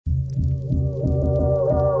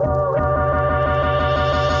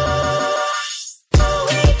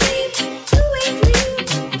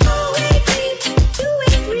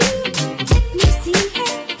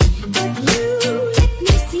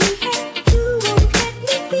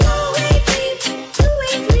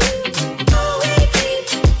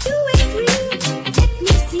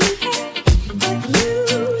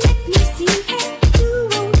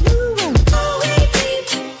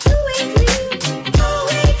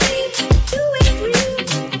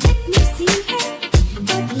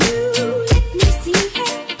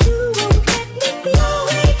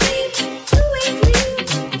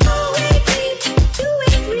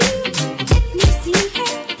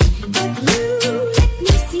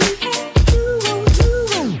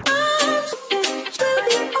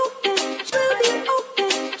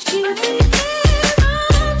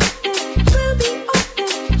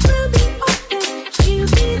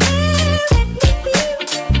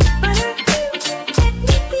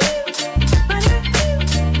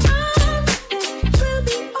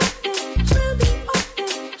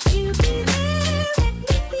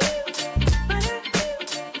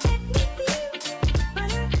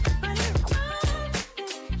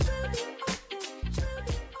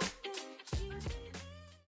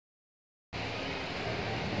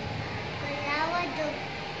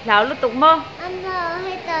lão lúc tục mơ 엄마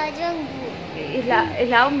했다 정도.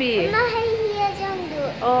 lão mì 엄마 해야 정도.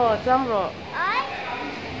 xong rồi 아이,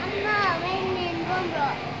 엄마 맨날 bombo.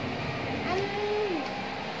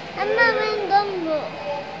 엄마 맨 bombo.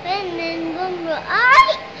 맨날 bombo.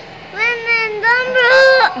 아이, 맨날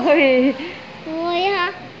bombo. ôi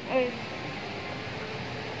뭐야?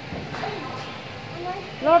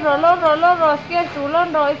 lốt rồi scared xuống lốt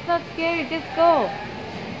rồi it's not scary just go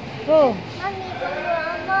Mami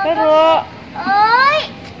bombo. cái rồi Ôi.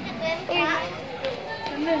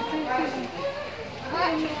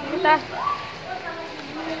 ta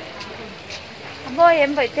bôi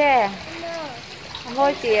em vậy trẻ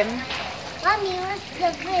bôi tìm Mommy wants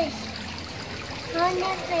the fish. On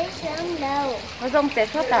the fish on low. nó rong sẽ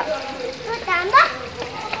thoát ạ Put down the.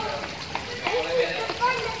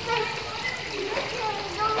 On the fish.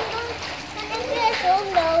 Fish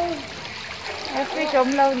on low. em phải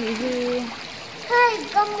trống lâu nhỉ gì Hey,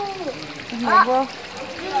 come on. mà vô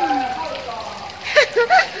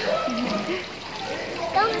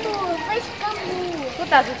Come on, fish come on. cô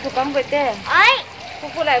ta sẽ chụp bóng vậy trẻ Ôi.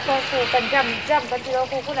 cô lại con cô cần chăm con chứ đâu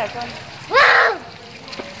cô lại con Wow.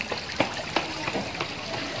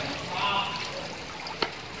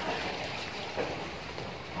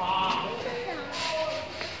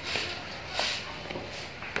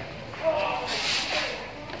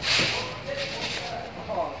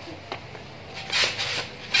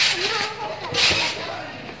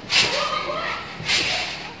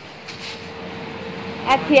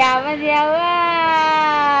 à thèm mà nhiều à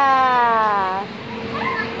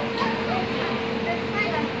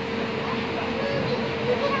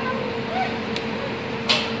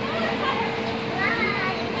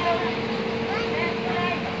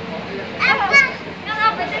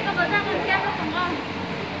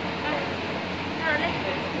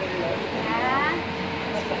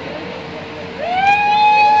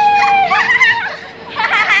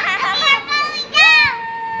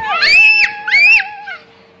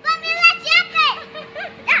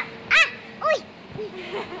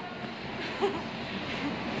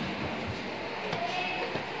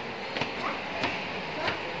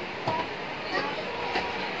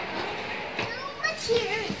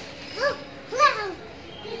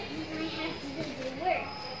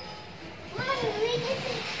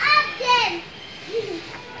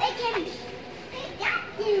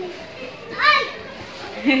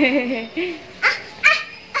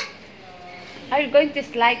Are you going to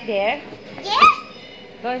slide there? Yes,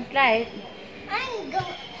 Go and slide. I'm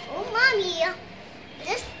going. Oh, mommy,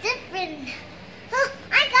 this different. Oh,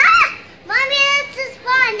 I got. Mommy, this is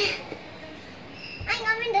fun. I'm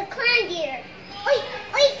going to climb here. Oi,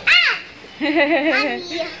 oi, ah! Mommy,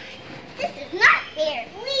 this is not fair.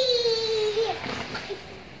 Wee.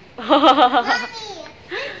 Mommy,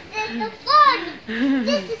 this is the fun.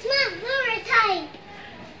 This is one more time.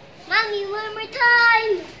 Mommy, one more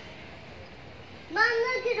time. Mom,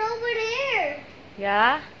 look it over there.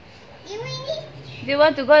 Yeah. Do we need? Do you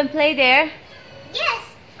want to go and play there? Yes.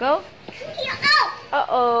 Go. Come here. Oh,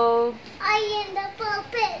 Uh-oh. I in the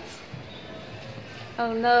pulpit.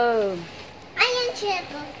 Oh no. I in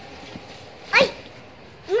chapel. Oi,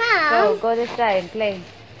 Go, Mom. go this side and play.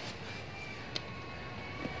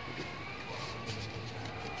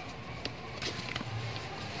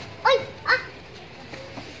 Oi, ah.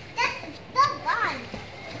 That's so fun.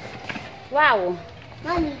 Wow.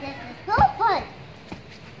 Mommy, this is so fun.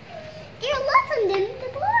 There are lots of them in the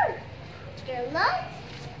board. There are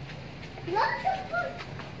lots of fun.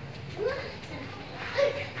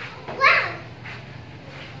 Wow.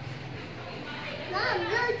 Mom,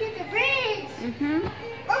 look at the bridge. Mm-hmm.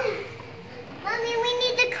 Oh, Mommy, we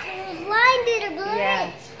need to climb to the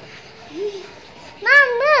bridge. Yeah. Mom,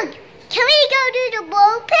 look. Can we go to the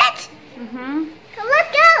ball pit? Mm-hmm. Come,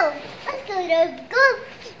 let's go. Let's go to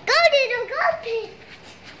the gold pit.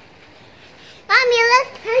 Mommy,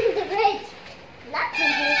 let's climb the bridge. That's a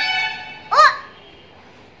bridge. Oh!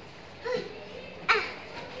 Ah.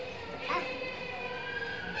 Ah.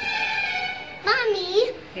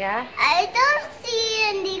 Mommy, Yeah. I don't see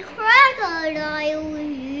any crocodile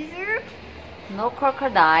here. No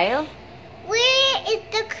crocodile. Where is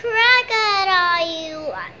the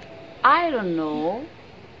crocodile? I don't know.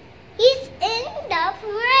 He's in the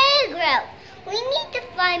playground. We need to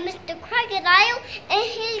find Mr. Crocodile and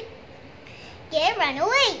he can't run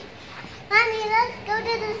away. Mommy, let's go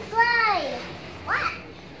to the slide. What?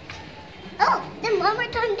 Oh, then one more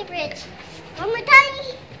time the bridge. One more time.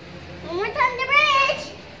 One more time the bridge.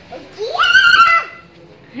 Yeah!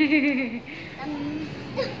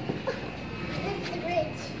 That's the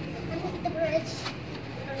bridge. That's the bridge.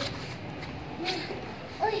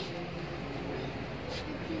 Oi.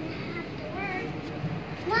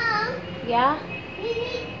 Yeah? We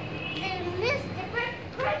need the Mr.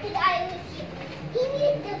 Crocodile is here. He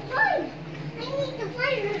needs to find. I need to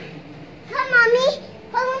find her. Come, Mommy.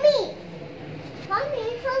 Follow me. Mommy,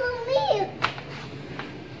 follow me.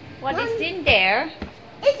 What is in there?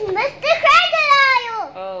 It's Mr.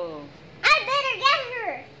 Crocodile. Oh. I better get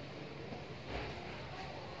her.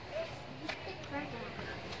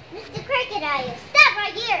 Mr. Crocodile, stop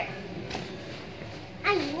right here.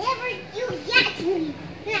 I never you get me.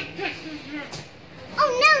 Oh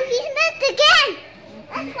no, he's missed again.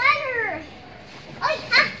 Let's find her. Oh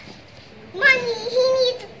yeah. Mommy,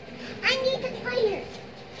 I need to find her.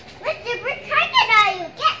 Mr.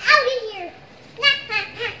 Crocodile, get out of here.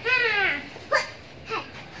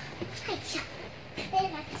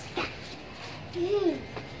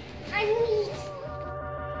 I need.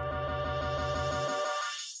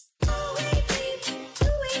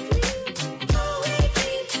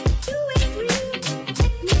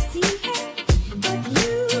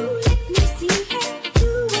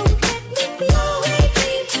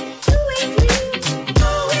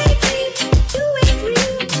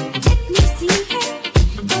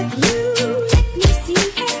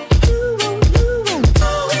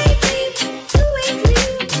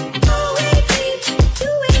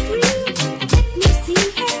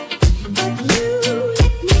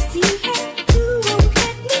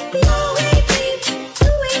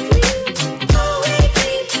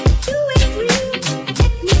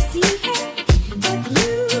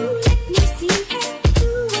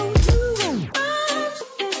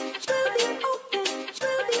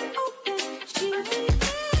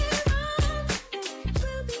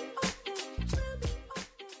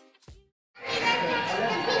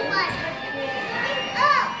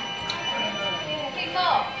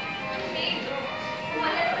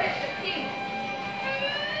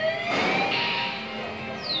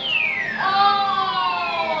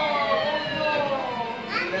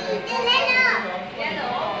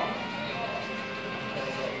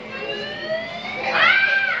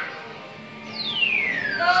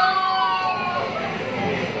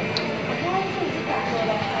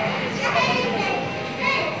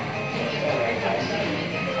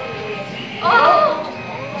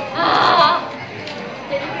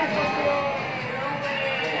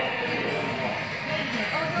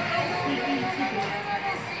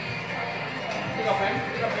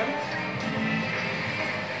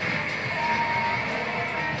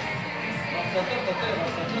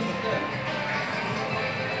 더 뜰.